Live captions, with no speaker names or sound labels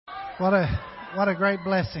What a great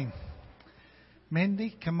blessing.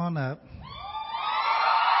 Mindy, come on up.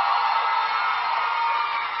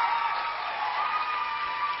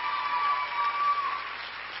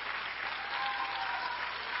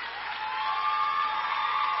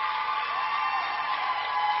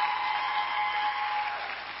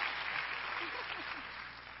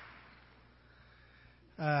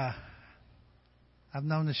 I've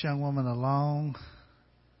known this young woman a long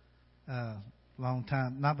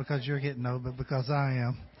time, not because you're getting old, but because I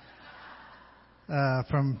am.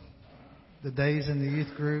 From the days in the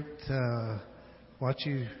youth group to watch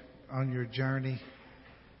you on your journey,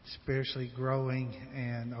 spiritually growing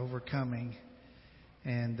and overcoming.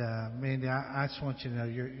 And Mandy, I just want you to know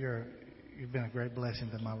you've been a great blessing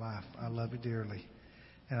to my life. I love you dearly,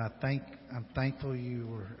 and I'm thankful you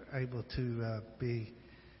were able to be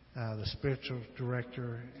the spiritual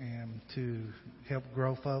director and to help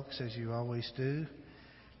grow folks as you always do.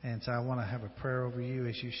 And so I want to have a prayer over you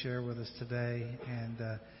as you share with us today.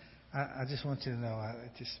 And I just want you to know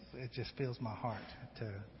it just fills my heart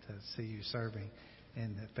to see you serving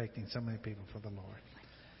and affecting so many people for the Lord.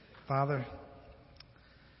 Father,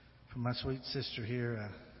 for my sweet sister here,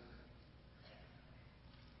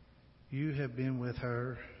 you have been with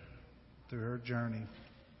her through her journey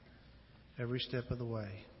every step of the way.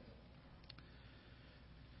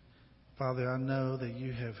 Father, I know that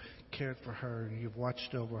you have cared for her and you've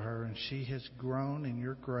watched over her, and she has grown in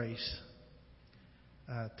your grace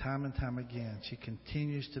time and time again. She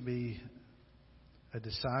continues to be a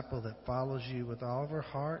disciple that follows you with all of her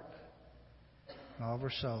heart and all of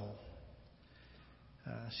her soul.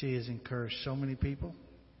 She has encouraged so many people.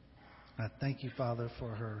 I thank you, Father,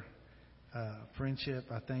 for her friendship.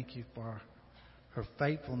 I thank you for her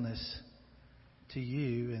faithfulness to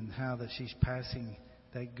you and how that she's passing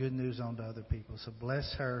that good news on to other people. So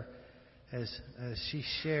bless her as she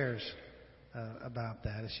shares about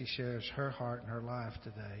that, as she shares her heart and her life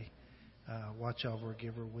today. Watch over her,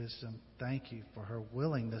 give her wisdom. Thank you for her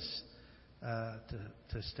willingness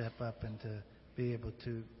to step up and to be able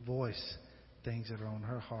to voice things that are on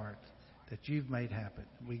her heart that you've made happen.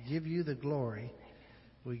 We give you the glory.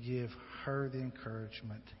 We give her the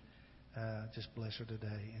encouragement. Just bless her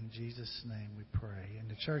today. In Jesus' name we pray. And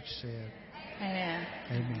the church said, Amen.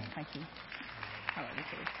 Amen. Thank you. I love you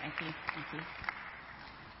too. Thank you. Thank you.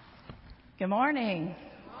 Good morning.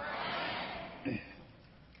 Good morning.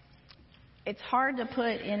 It's hard to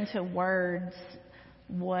put into words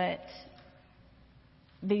what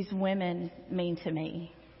these women mean to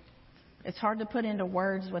me. It's hard to put into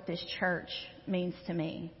words what this church means to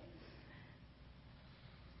me.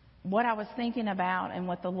 What I was thinking about and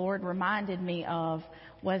what the Lord reminded me of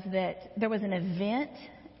was that there was an event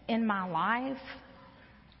in my life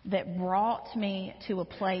that brought me to a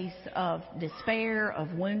place of despair, of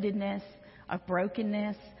woundedness, of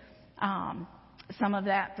brokenness. Some of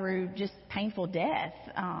that through just painful death,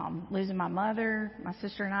 losing my mother, my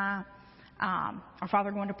sister and I, our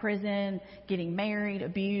father going to prison, getting married,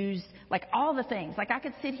 abused, like all the things. Like I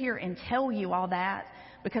could sit here and tell you all that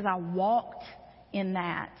because I walked in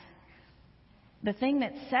that. The thing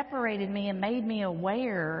that separated me and made me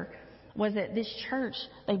aware was that this church,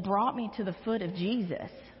 they brought me to the foot of Jesus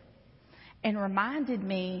and reminded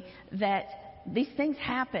me that these things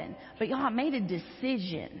happen. But y'all, I made a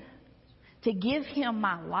decision to give him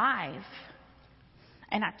my life.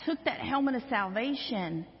 And I took that helmet of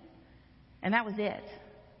salvation, and that was it.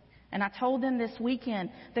 And I told them this weekend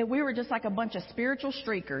that we were just like a bunch of spiritual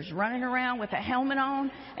streakers running around with a helmet on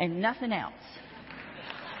and nothing else.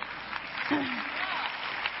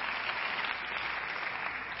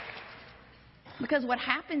 Because what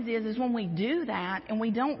happens is when we do that and we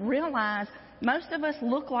don't realize, most of us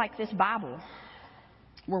look like this Bible.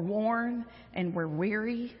 We're worn and we're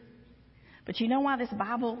weary. But you know why this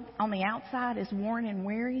Bible on the outside is worn and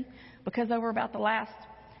weary? Because over about the last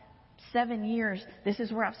 7 years, this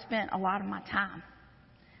is where I've spent a lot of my time.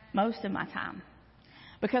 Most of my time.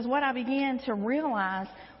 Because what I began to realize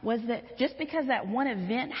was that just because that one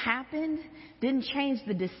event happened didn't change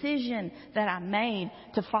the decision that I made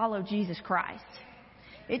to follow Jesus Christ.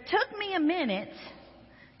 It took me a minute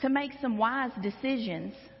to make some wise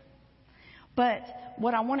decisions. But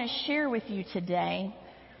what I want to share with you today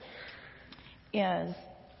is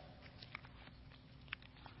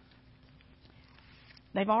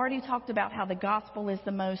they've already talked about how the gospel is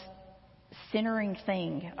the most centering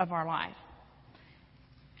thing of our life.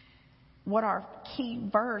 One of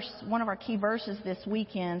our key verses this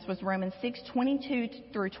weekend was Romans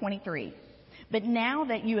 6:22 through 23. But now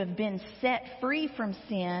that you have been set free from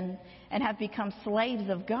sin and have become slaves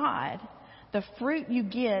of God, the fruit you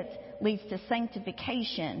get leads to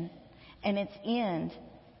sanctification, and its end,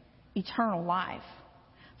 eternal life.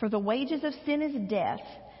 For the wages of sin is death,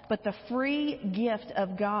 but the free gift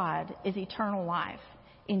of God is eternal life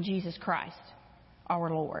in Jesus Christ, our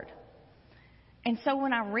Lord. And so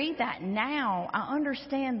when I read that now, I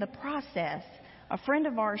understand the process. A friend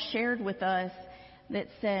of ours shared with us that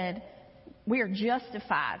said, we are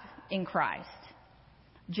justified in Christ.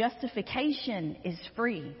 Justification is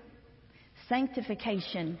free.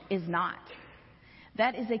 Sanctification is not.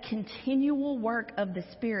 That is a continual work of the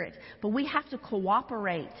Spirit, but we have to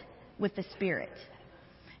cooperate with the Spirit.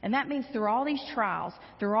 And that means through all these trials,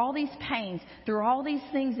 through all these pains, through all these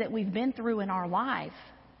things that we've been through in our life,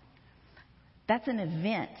 that's an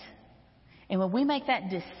event. And when we make that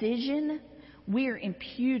decision, we are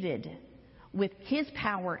imputed with His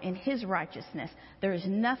power and His righteousness. There is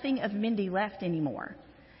nothing of Mindy left anymore.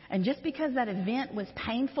 And just because that event was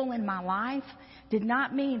painful in my life did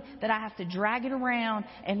not mean that I have to drag it around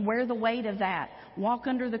and wear the weight of that, walk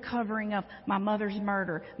under the covering of my mother's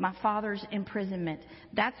murder, my father's imprisonment.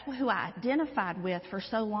 That's who I identified with for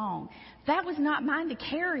so long. That was not mine to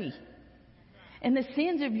carry. And the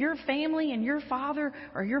sins of your family and your father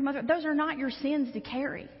or your mother, those are not your sins to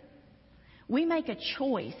carry. We make a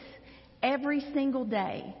choice every single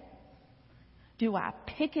day. Do I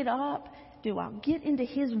pick it up? Do I get into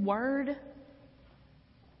His Word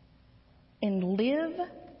and live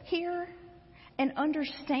here and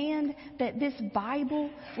understand that this Bible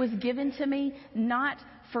was given to me not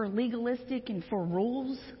for legalistic and for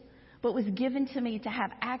rules, but was given to me to have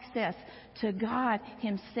access to God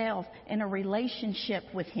Himself and a relationship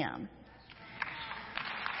with Him?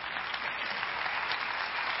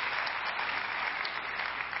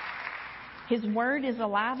 His Word is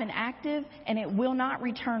alive and active, and it will not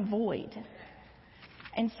return void.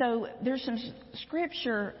 And so there's some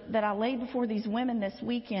scripture that I laid before these women this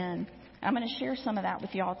weekend. I'm going to share some of that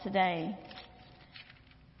with y'all today.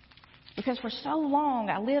 Because for so long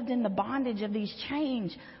I lived in the bondage of these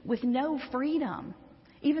chains with no freedom.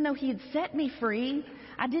 Even though He had set me free,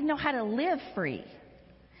 I didn't know how to live free.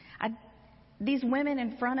 These women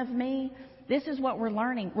in front of me, this is what we're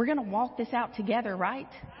learning. We're going to walk this out together, right?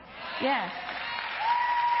 Yes.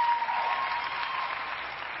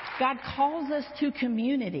 God calls us to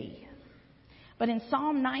community. But in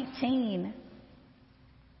Psalm 19,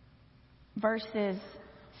 verses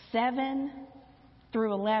 7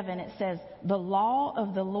 through 11, it says, the law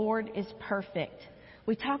of the Lord is perfect.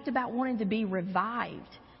 We talked about wanting to be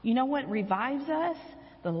revived. You know what revives us?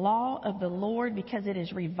 The law of the Lord, because it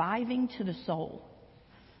is reviving to the soul.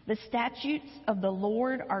 The statutes of the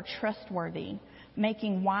Lord are trustworthy,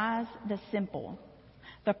 making wise the simple.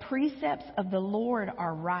 The precepts of the Lord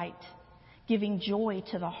are right, giving joy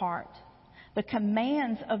to the heart. The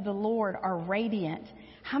commands of the Lord are radiant.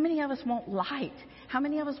 How many of us want light? How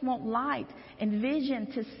many of us want light and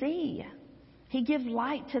vision to see? He gives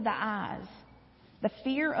light to the eyes. The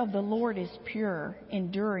fear of the Lord is pure,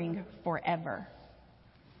 enduring forever.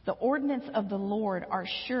 The ordinance of the Lord are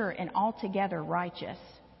sure and altogether righteous.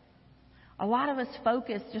 A lot of us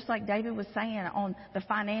focus, just like David was saying, on the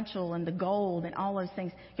financial and the gold and all those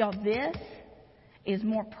things. Y'all, this is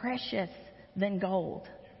more precious than gold.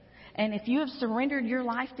 And if you have surrendered your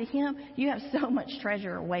life to Him, you have so much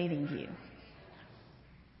treasure awaiting you.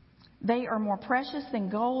 They are more precious than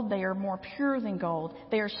gold. They are more pure than gold.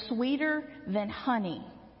 They are sweeter than honey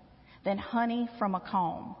from a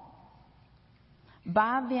comb.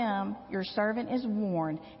 By them your servant is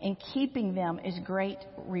warned, and keeping them is great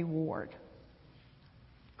reward.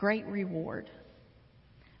 Great reward.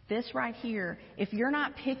 This right here, if you're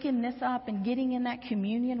not picking this up and getting in that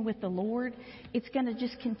communion with the Lord, it's going to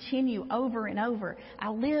just continue over and over. I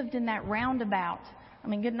lived in that roundabout. I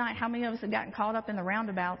mean, good night. How many of us have gotten caught up in the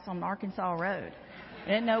roundabouts on Arkansas Road? I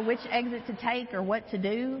didn't know which exit to take or what to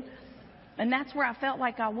do. And that's where I felt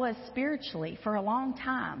like I was spiritually for a long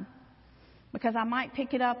time. Because I might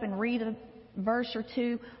pick it up and read a verse or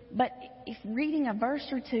two, but if reading a verse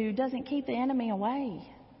or two doesn't keep the enemy away.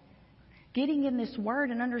 Getting in this Word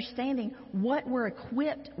and understanding what we're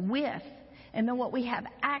equipped with and then what we have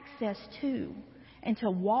access to, and to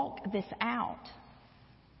walk this out.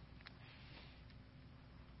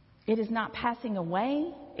 It is not passing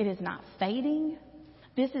away. It is not fading.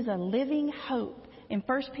 This is a living hope. In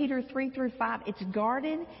 1 Peter 3 through 5, it's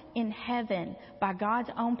guarded in heaven by God's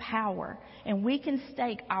own power. And we can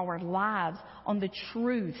stake our lives on the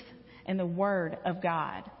truth and the Word of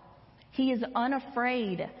God. He is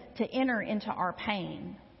unafraid to enter into our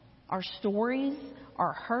pain, our stories,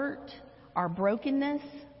 our hurt, our brokenness.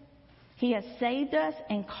 He has saved us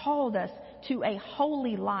and called us to a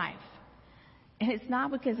holy life. And it's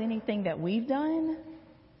not because anything that we've done.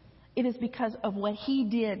 It is because of what He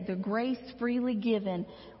did, the grace freely given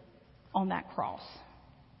on that cross.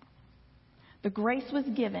 The grace was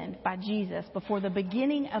given by Jesus before the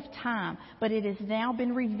beginning of time, but it has now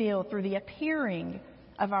been revealed through the appearing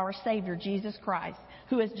of our Savior, Jesus Christ,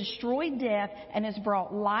 who has destroyed death and has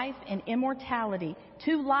brought life and immortality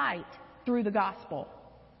to light through the gospel.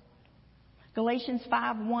 Galatians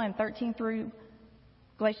 5:1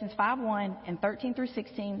 and 13 through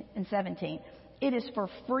 16 and 17. It is for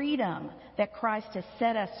freedom that Christ has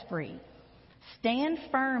set us free. Stand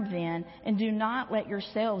firm then, and do not let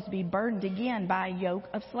yourselves be burdened again by a yoke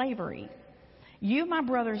of slavery. You, my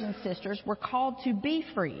brothers and sisters, were called to be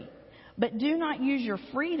free, but do not use your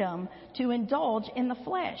freedom to indulge in the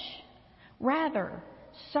flesh. Rather,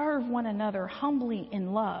 serve one another humbly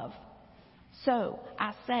in love. So,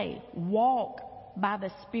 I say, walk by the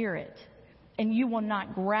Spirit, and you will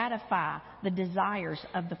not gratify the desires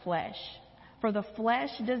of the flesh. For the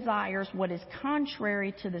flesh desires what is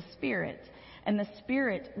contrary to the Spirit, and the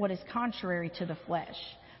Spirit what is contrary to the flesh.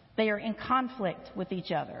 They are in conflict with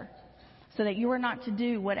each other, so that you are not to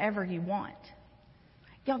do whatever you want.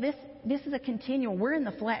 Y'all, this is a continual. We're in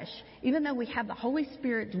the flesh. Even though we have the Holy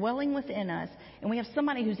Spirit dwelling within us, and we have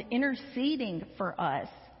somebody who's interceding for us,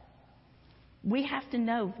 we have to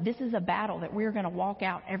know this is a battle that we're going to walk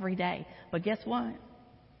out every day. But guess what?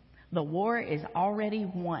 The war is already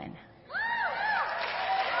won.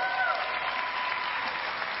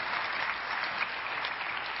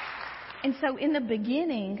 And so in the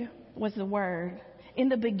beginning was the Word. In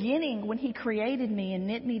the beginning, when He created me and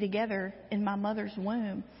knit me together in my mother's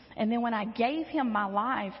womb. And then when I gave Him my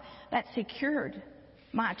life, that secured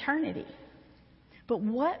my eternity. But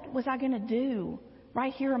what was I going to do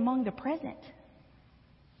right here among the present?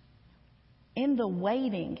 In the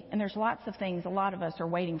waiting, and there's lots of things a lot of us are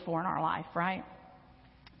waiting for in our life, right?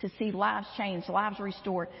 To see lives changed, lives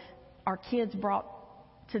restored, our kids brought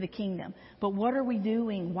to the kingdom. But what are we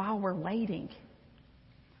doing while we're waiting?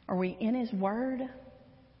 Are we in His Word?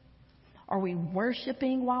 Are we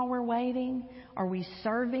worshiping while we're waiting? Are we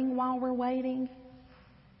serving while we're waiting?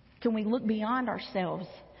 Can we look beyond ourselves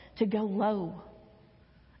to go low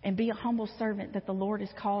and be a humble servant that the Lord has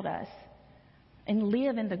called us and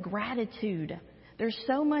live in the gratitude? There's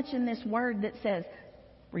so much in this Word that says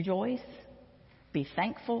rejoice, be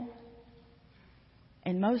thankful,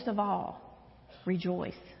 and most of all,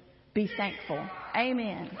 rejoice. Be thankful.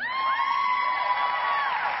 Amen.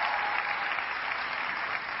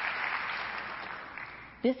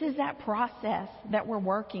 This is that process that we're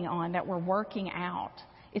working on, that we're working out.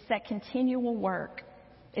 It's that continual work.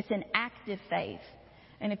 It's an active faith.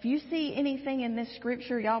 And if you see anything in this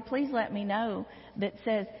scripture, y'all, please let me know that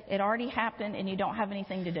says it already happened and you don't have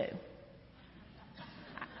anything to do.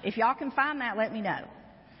 If y'all can find that, let me know.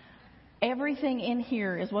 Everything in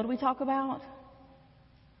here is, what do we talk about?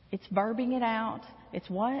 It's verbing it out. It's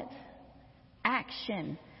what?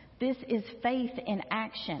 Action. This is faith in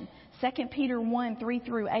action. 2 Peter 1, 3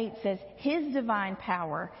 through 8 says, His divine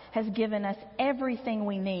power has given us everything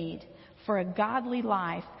we need for a godly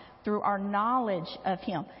life through our knowledge of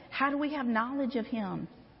Him. How do we have knowledge of Him?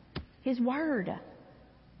 His Word.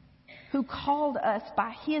 Who called us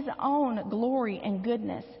by His own glory and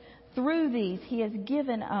goodness. Through these He has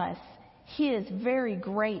given us His very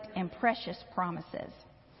great and precious promises,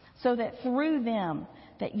 so that through them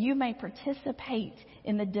that you may participate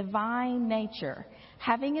in the divine nature,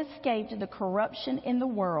 having escaped the corruption in the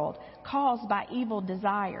world caused by evil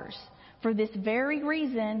desires. For this very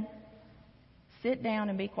reason, sit down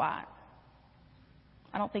and be quiet.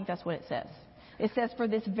 I don't think that's what it says. It says, for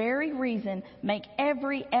this very reason, make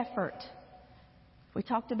every effort. We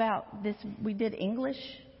talked about this. We did English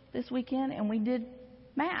this weekend and we did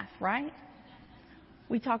math, right?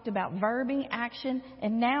 We talked about verbing, action,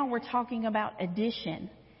 and now we're talking about addition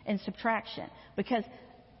and subtraction. Because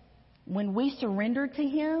when we surrendered to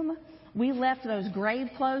Him, we left those grave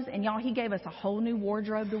clothes, and y'all, He gave us a whole new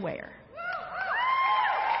wardrobe to wear.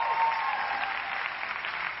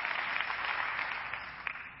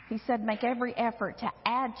 He said, make every effort to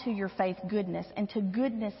add to your faith goodness, and to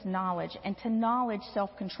goodness knowledge, and to knowledge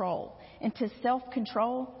self-control, and to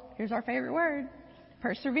self-control, here's our favorite word,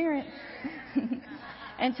 perseverance.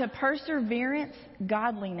 And to perseverance,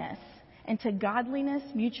 godliness. And to godliness,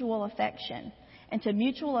 mutual affection. And to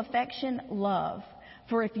mutual affection, love.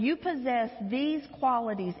 For if you possess these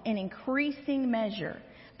qualities in increasing measure,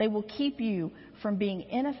 they will keep you from being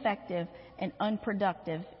ineffective and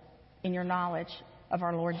unproductive in your knowledge of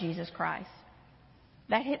our Lord Jesus Christ.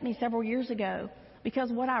 That hit me several years ago,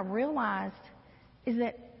 because what I realized is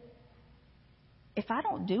that if I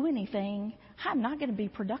don't do anything, I'm not going to be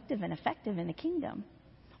productive and effective in the kingdom.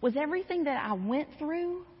 Was everything that I went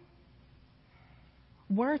through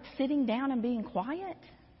worth sitting down and being quiet?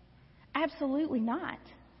 Absolutely not.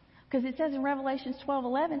 Because it says in Revelation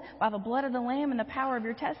 12:11, by the blood of the Lamb and the power of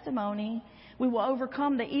your testimony, we will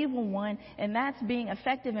overcome the evil one. And that's being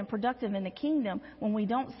effective and productive in the kingdom when we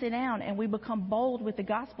don't sit down and we become bold with the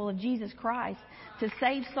gospel of Jesus Christ to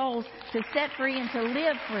save souls, to set free, and to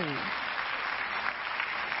live free.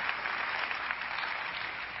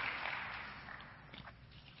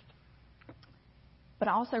 But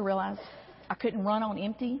I also realized I couldn't run on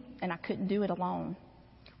empty, and I couldn't do it alone.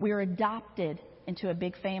 We are adopted into a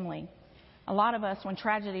big family. A lot of us, when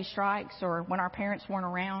tragedy strikes or when our parents weren't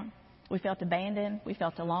around, we felt abandoned, we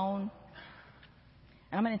felt alone.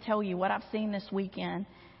 And I'm going to tell you what I've seen this weekend.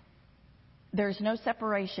 There's no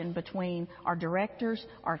separation between our directors,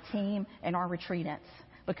 our team, and our retreatants,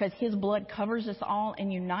 because His blood covers us all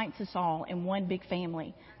and unites us all in one big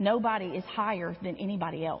family. Nobody is higher than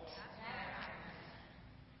anybody else.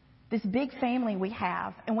 This big family we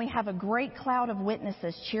have, and we have a great cloud of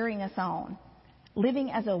witnesses cheering us on, living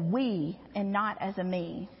as a we and not as a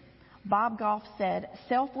me. Bob Goff said,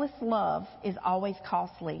 selfless love is always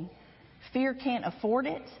costly. Fear can't afford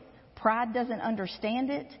it. Pride doesn't understand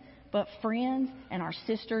it. But friends and our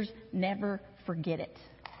sisters never forget it.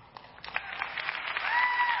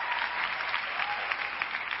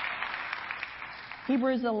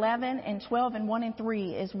 Hebrews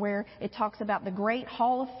 11:12-1-3 is where it talks about the great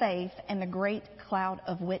hall of faith and the great cloud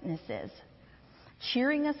of witnesses,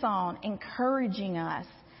 cheering us on, encouraging us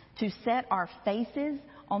to set our faces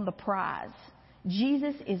on the prize.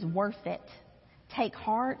 Jesus is worth it. Take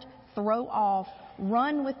heart, throw off,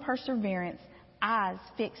 run with perseverance, eyes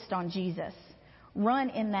fixed on Jesus.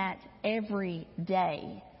 Run in that every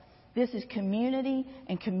day. This is community,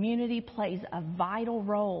 and community plays a vital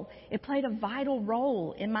role. It played a vital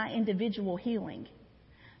role in my individual healing.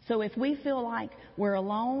 So if we feel like we're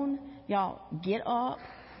alone, y'all get up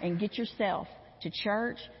and get yourself to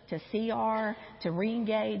church, to CR, to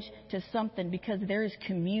re-engage, to something, because there is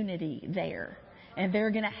community there. And they're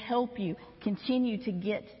going to help you continue to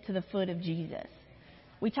get to the foot of Jesus.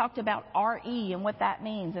 We talked about RE and what that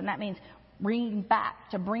means, and that means bring back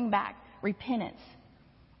repentance.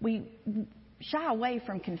 We shy away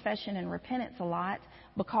from confession and repentance a lot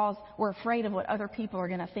because we're afraid of what other people are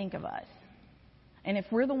going to think of us. And if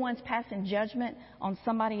we're the ones passing judgment on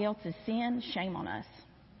somebody else's sin, shame on us.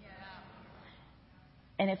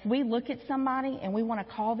 And if we look at somebody and we want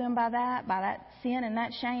to call them by that sin and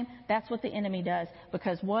that shame, that's what the enemy does.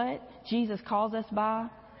 Because what? Jesus calls us by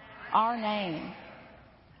our name.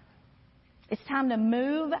 It's time to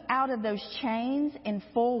move out of those chains and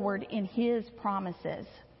forward in His promises.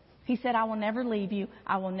 He said, I will never leave you.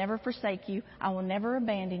 I will never forsake you. I will never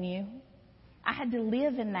abandon you. I had to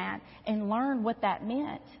live in that and learn what that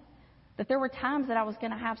meant. That there were times that I was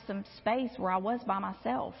going to have some space where I was by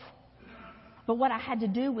myself. But what I had to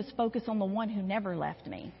do was focus on the one who never left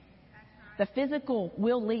me. The physical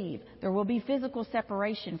will leave. There will be physical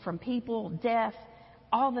separation from people, death,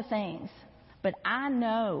 all the things. But I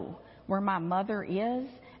know where my mother is,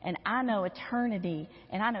 and I know eternity,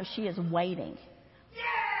 and I know she is waiting.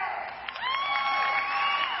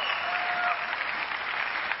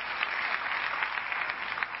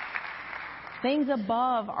 Things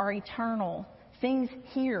above are eternal. Things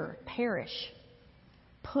here perish.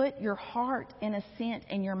 Put your heart in assent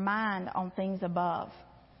and your mind on things above.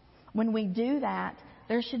 When we do that,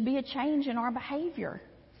 there should be a change in our behavior.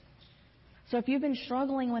 So if you've been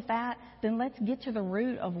struggling with that, then let's get to the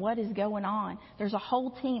root of what is going on. There's a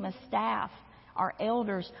whole team, a staff, our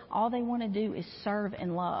elders. All they want to do is serve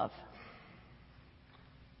and love.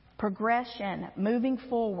 Progression, moving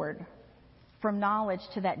forward from knowledge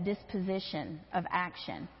to that disposition of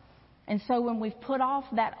action. And so when we've put off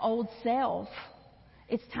that old self,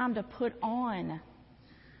 it's time to put on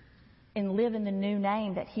and live in the new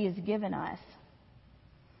name that He has given us.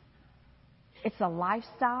 It's a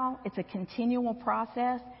lifestyle. It's a continual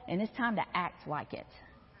process. And it's time to act like it.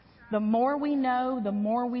 The more we know, the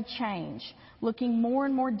more we change, looking more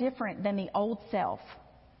and more different than the old self.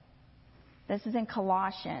 This is in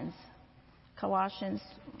Colossians. I'll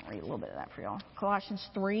read a little bit of that for y'all. Colossians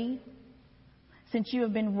 3. Since you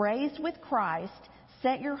have been raised with Christ,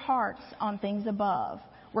 set your hearts on things above.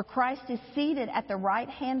 Where Christ is seated at the right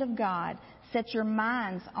hand of God, set your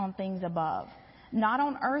minds on things above, not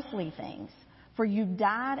on earthly things. For you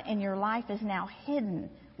died and your life is now hidden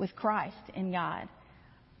with Christ in God.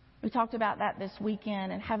 We talked about that this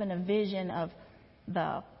weekend and having a vision of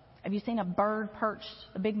have you seen a bird perched,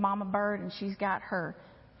 a big mama bird, and she's got her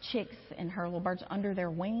chicks and her little birds under their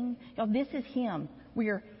wing? This is Him. We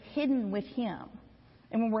are hidden with Him.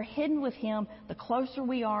 And when we're hidden with Him, the closer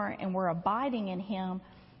we are and we're abiding in Him,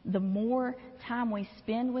 the more time we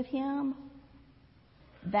spend with Him,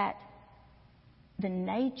 that the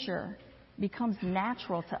nature becomes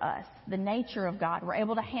natural to us. The nature of God. We're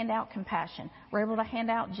able to hand out compassion. We're able to hand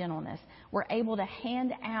out gentleness. We're able to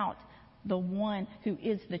hand out the one who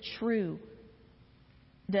is the true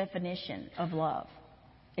definition of love.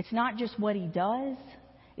 It's not just what He does,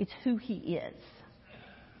 it's who He is.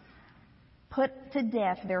 Put to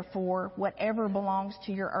death, therefore, whatever belongs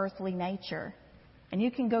to your earthly nature. And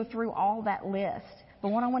you can go through all that list. But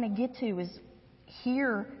what I want to get to is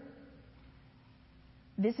here,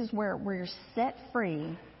 this is where we're set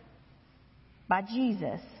free by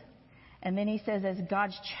Jesus. And then He says, as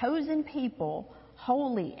God's chosen people,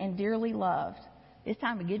 holy and dearly loved, it's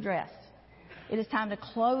time to get dressed. It is time to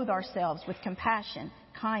clothe ourselves with compassion,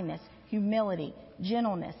 kindness, humility,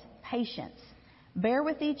 gentleness, patience. Bear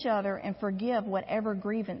with each other and forgive whatever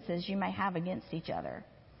grievances you may have against each other.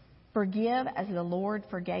 Forgive as the Lord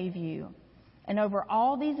forgave you. And over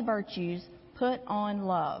all these virtues, put on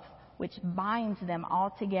love, which binds them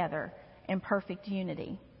all together in perfect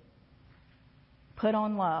unity. Put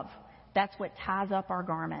on love. That's what ties up our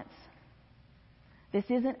garments. This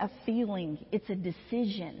isn't a feeling, it's a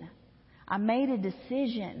decision. I made a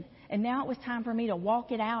decision, and now it was time for me to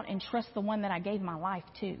walk it out and trust the one that I gave my life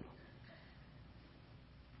to.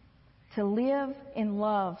 To live in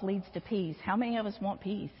love leads to peace. How many of us want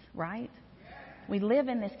peace, right? We live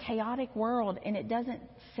in this chaotic world, and it doesn't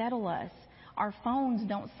settle us. Our phones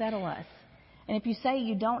don't settle us. And if you say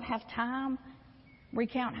you don't have time,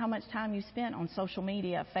 recount how much time you spent on social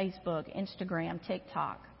media, Facebook, Instagram,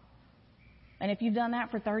 TikTok. And if you've done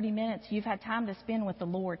that for 30 minutes, you've had time to spend with the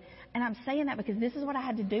Lord. And I'm saying that because this is what I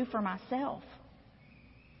had to do for myself.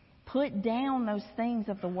 Put down those things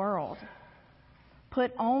of the world.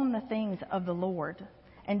 Put on the things of the Lord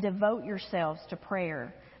and devote yourselves to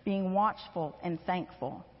prayer, being watchful and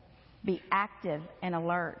thankful. Be active and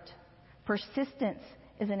alert. Persistence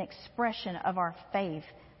is an expression of our faith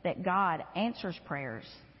that God answers prayers.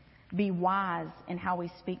 Be wise in how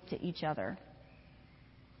we speak to each other.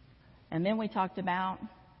 And then we talked about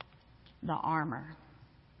the armor.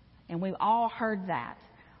 And we've all heard that,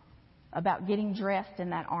 about getting dressed in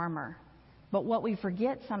that armor. But what we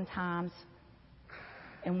forget sometimes,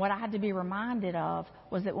 and what I had to be reminded of,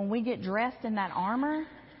 was that when we get dressed in that armor,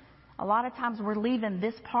 a lot of times we're leaving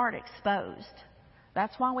this part exposed.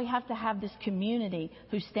 That's why we have to have this community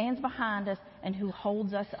who stands behind us and who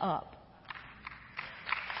holds us up.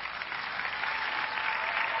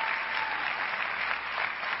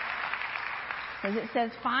 Because it says,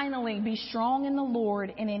 finally, be strong in the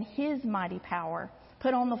Lord and in His mighty power.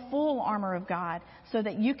 Put on the full armor of God so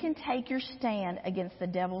that you can take your stand against the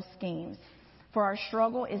devil's schemes. For our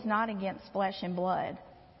struggle is not against flesh and blood.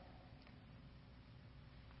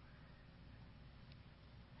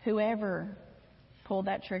 Whoever pulled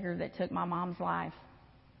that trigger that took my mom's life,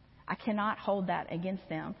 I cannot hold that against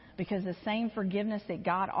them, because the same forgiveness that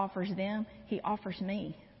God offers them, He offers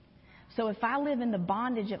me. So if I live in the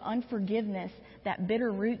bondage of unforgiveness, that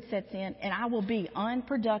bitter root sets in, and I will be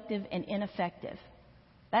unproductive and ineffective.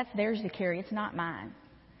 That's theirs to carry. It's not mine.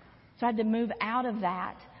 So I had to move out of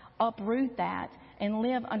that, uproot that, and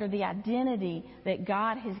live under the identity that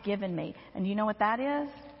God has given me. And you know what that is?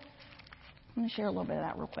 I'm going to share a little bit of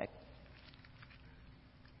that real quick.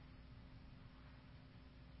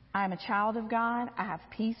 I am a child of God. I have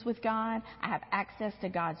peace with God. I have access to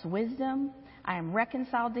God's wisdom. I am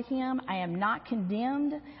reconciled to Him. I am not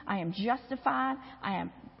condemned. I am justified. I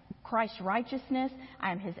am Christ's righteousness.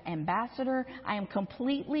 I am His ambassador. I am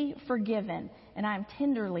completely forgiven, and I am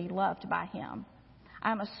tenderly loved by Him.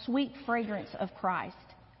 I am a sweet fragrance of Christ.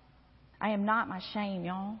 I am not my shame,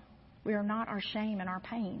 y'all. We are not our shame and our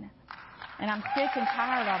pain. And I'm sick and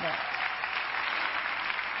tired of it.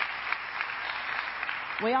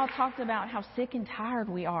 We all talked about how sick and tired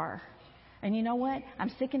we are. And you know what? I'm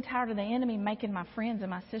sick and tired of the enemy making my friends and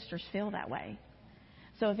my sisters feel that way.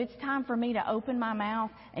 So if it's time for me to open my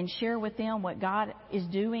mouth and share with them what God is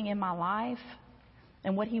doing in my life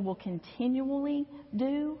and what He will continually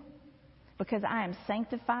do, because I am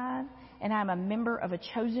sanctified and I am a member of a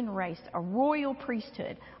chosen race, a royal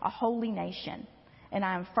priesthood, a holy nation, and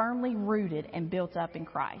I am firmly rooted and built up in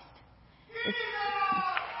Christ.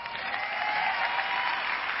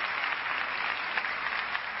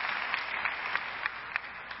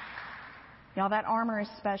 Y'all, that armor is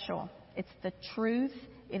special. It's the truth.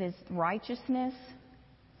 It is righteousness.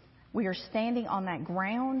 We are standing on that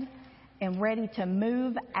ground and ready to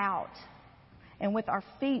move out. And with our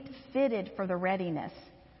feet fitted for the readiness,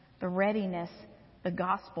 the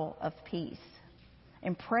gospel of peace.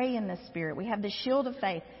 and pray in the Spirit. We have the shield of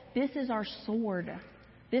faith. This is our sword.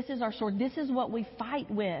 This is our sword. This is what we fight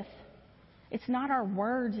with. It's not our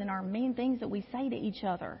words and our mean things that we say to each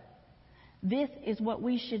other. This is what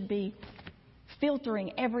we should be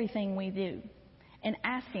filtering everything we do and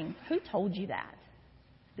asking, who told you that?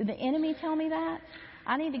 Did the enemy tell me that?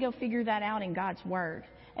 I need to go figure that out in God's Word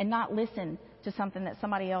and not listen to something that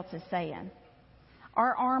somebody else is saying.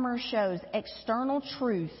 Our armor shows external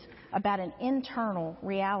truth about an internal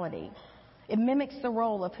reality. It mimics the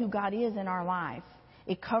role of who God is in our life.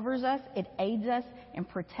 It covers us, it aids us, and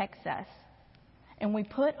protects us. And we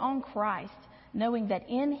put on Christ, knowing that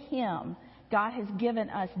in Him, God has given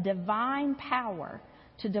us divine power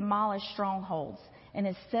to demolish strongholds and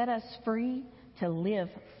has set us free to live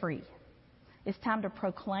free. It's time to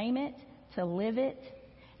proclaim it, to live it,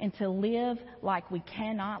 and to live like we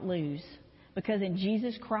cannot lose. Because in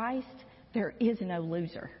Jesus Christ, there is no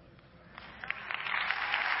loser.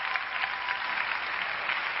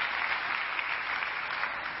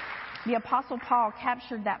 The Apostle Paul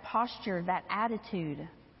captured that posture, that attitude,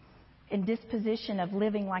 and disposition of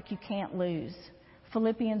living like you can't lose.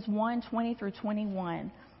 Philippians 1:20 through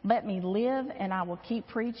 21. Let me live and I will keep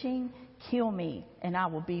preaching. Kill me and I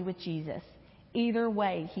will be with Jesus. Either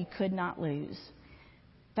way, he could not lose.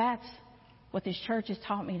 That's what this church has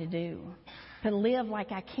taught me to do. To live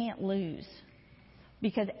like I can't lose.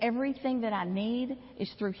 Because everything that I need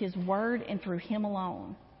is through His Word and through Him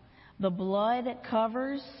alone. The blood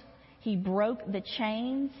covers. He broke the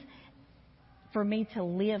chains for me to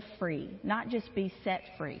live free, not just be set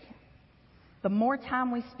free. The more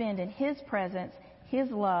time we spend in His presence, His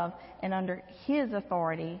love, and under His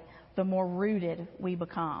authority, the more rooted we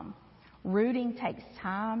become. Rooting takes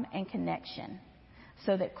time and connection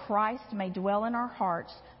so that Christ may dwell in our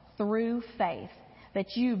hearts through faith,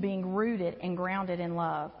 that you being rooted and grounded in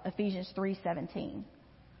love. Ephesians 3:17.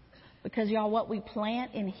 Because y'all, what we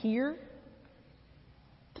plant in here,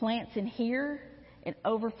 plants in here, it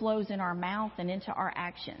overflows in our mouth and into our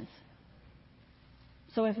actions.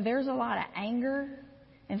 So if there's a lot of anger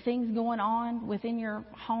and things going on within your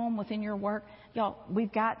home, within your work, y'all,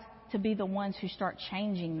 we've got to be the ones who start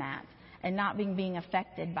changing that and not being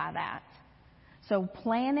affected by that. So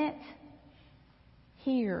plant it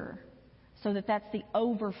here so that that's the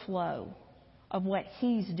overflow of what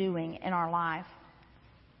He's doing in our life.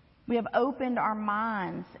 We have opened our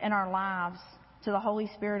minds and our lives to the Holy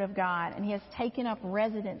Spirit of God, and He has taken up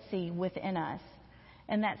residency within us.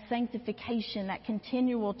 And that sanctification, that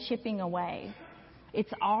continual chipping away,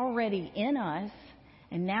 it's already in us,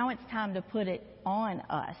 and now it's time to put it on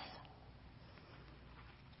us.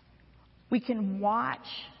 We can watch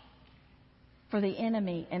for the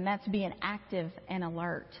enemy, and that's being active and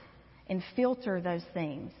alert, and filter those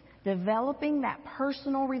things. Developing that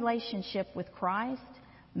personal relationship with Christ,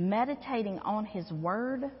 meditating on His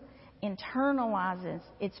Word, internalizes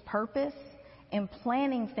its purpose, and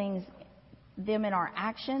planning them in our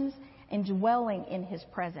actions, and dwelling in His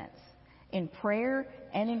presence, in prayer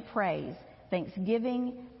and in praise,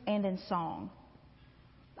 thanksgiving and in song.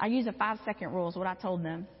 I use a 5-second rule is what I told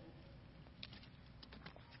them.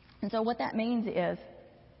 And so what that means is,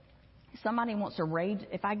 if somebody wants to rage,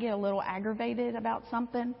 if I get a little aggravated about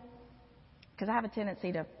something, because I have a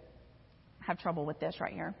tendency to have trouble with this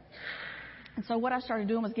right here. And so what I started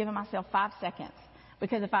doing was giving myself 5 seconds.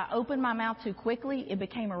 Because if I opened my mouth too quickly, it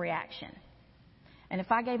became a reaction. And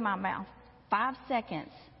if I gave my mouth 5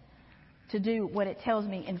 seconds to do what it tells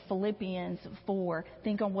me in Philippians 4,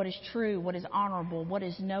 think on what is true, what is honorable, what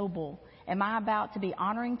is noble. Am I about to be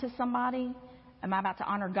honoring to somebody? Am I about to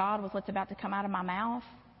honor God with what's about to come out of my mouth?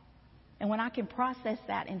 And when I can process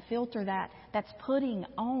that and filter that, that's putting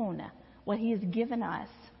on what He has given us.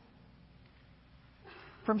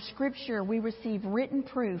 From Scripture, we receive written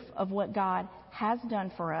proof of what God has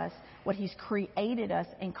done for us, what He's created us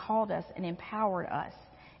and called us and empowered us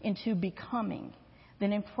into becoming.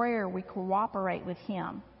 Then in prayer, we cooperate with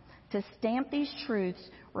Him to stamp these truths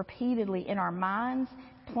repeatedly in our minds,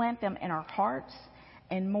 plant them in our hearts,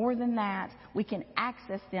 and more than that, we can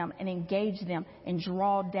access them and engage them and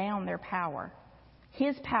draw down their power.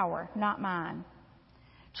 His power, not mine.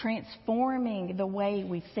 Transforming the way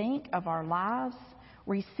we think of our lives,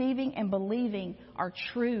 receiving and believing our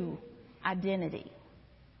true identity.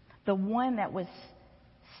 The one that was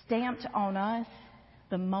stamped on us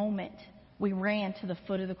the moment we ran to the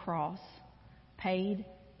foot of the cross. Paid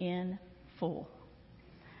in full.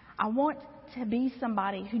 I want to be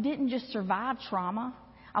somebody who didn't just survive trauma.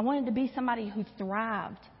 I wanted to be somebody who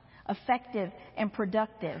thrived, effective and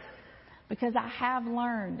productive. Because I have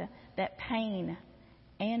learned that pain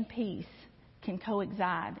and peace can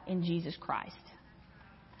coexist in Jesus Christ.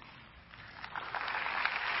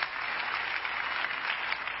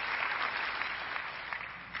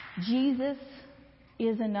 Jesus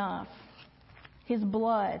is enough. His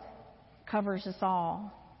blood covers us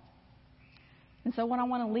all. And so what I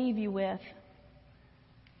want to leave you with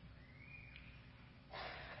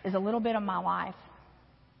is a little bit of my life.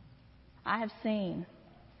 I have seen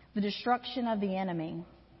the destruction of the enemy.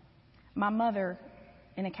 My mother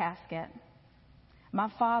in a casket.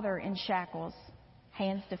 My father in shackles,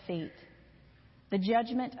 hands to feet. The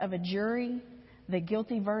judgment of a jury, the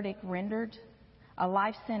guilty verdict rendered, a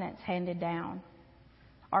life sentence handed down.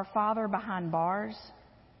 Our father behind bars,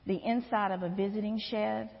 the inside of a visiting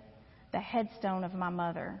shed, the headstone of my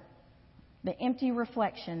mother, the empty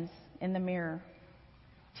reflections in the mirror,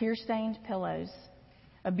 tear-stained pillows,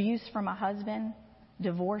 abuse from a husband,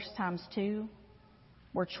 divorce times 2,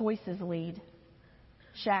 where choices lead,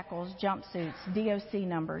 shackles, jumpsuits, DOC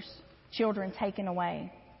numbers, children taken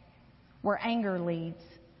away, where anger leads,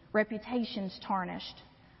 reputations tarnished,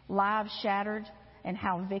 lives shattered, and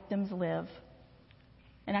how victims live.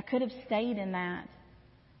 And I could have stayed in that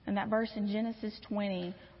verse in Genesis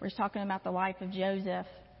 20 where it's talking about the life of Joseph.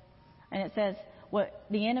 And it says, what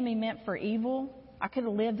the enemy meant for evil, I could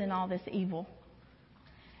have lived in all this evil.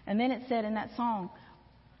 And then it said in that song,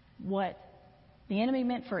 what the enemy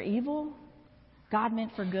meant for evil, God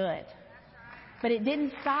meant for good. But it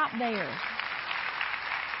didn't stop there.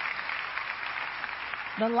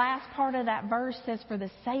 The last part of that verse says, for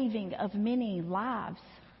the saving of many lives.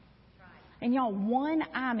 And y'all, one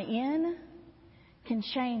I'm in can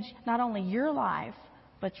change not only your life,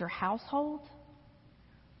 but your household,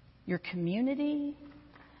 your community,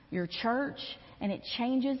 your church, and it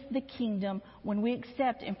changes the kingdom when we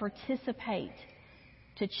accept and participate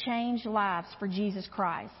to change lives for Jesus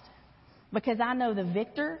Christ. Because I know the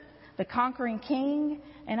victor, the conquering king,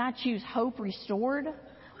 and I choose hope restored,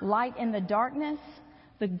 light in the darkness,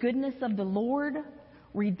 the goodness of the Lord,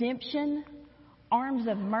 redemption, arms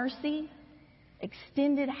of mercy,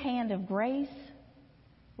 extended hand of grace,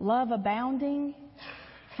 love abounding,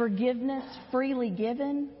 forgiveness freely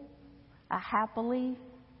given, a happily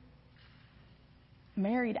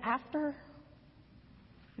married after,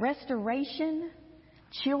 restoration,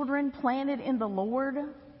 children planted in the Lord.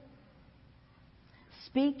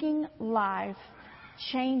 Speaking life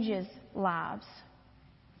changes lives.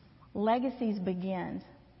 Legacies begin,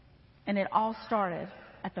 and it all started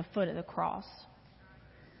at the foot of the cross.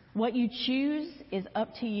 What you choose is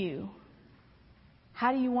up to you.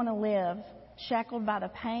 How do you want to live? Shackled by the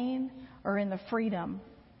pain or in the freedom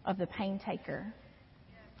of the pain taker?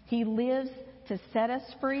 He lives to set us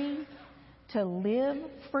free, to live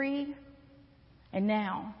free. And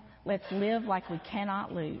now, let's live like we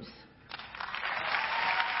cannot lose.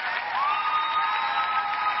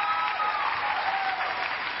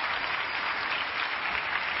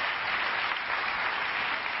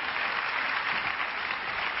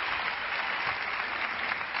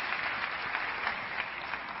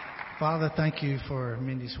 Father, thank you for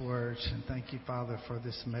Mindy's words, and thank you, Father, for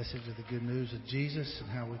this message of the good news of Jesus and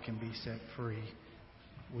how we can be set free.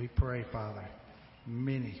 We pray, Father,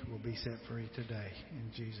 many will be set free today.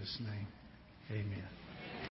 In Jesus' name, amen.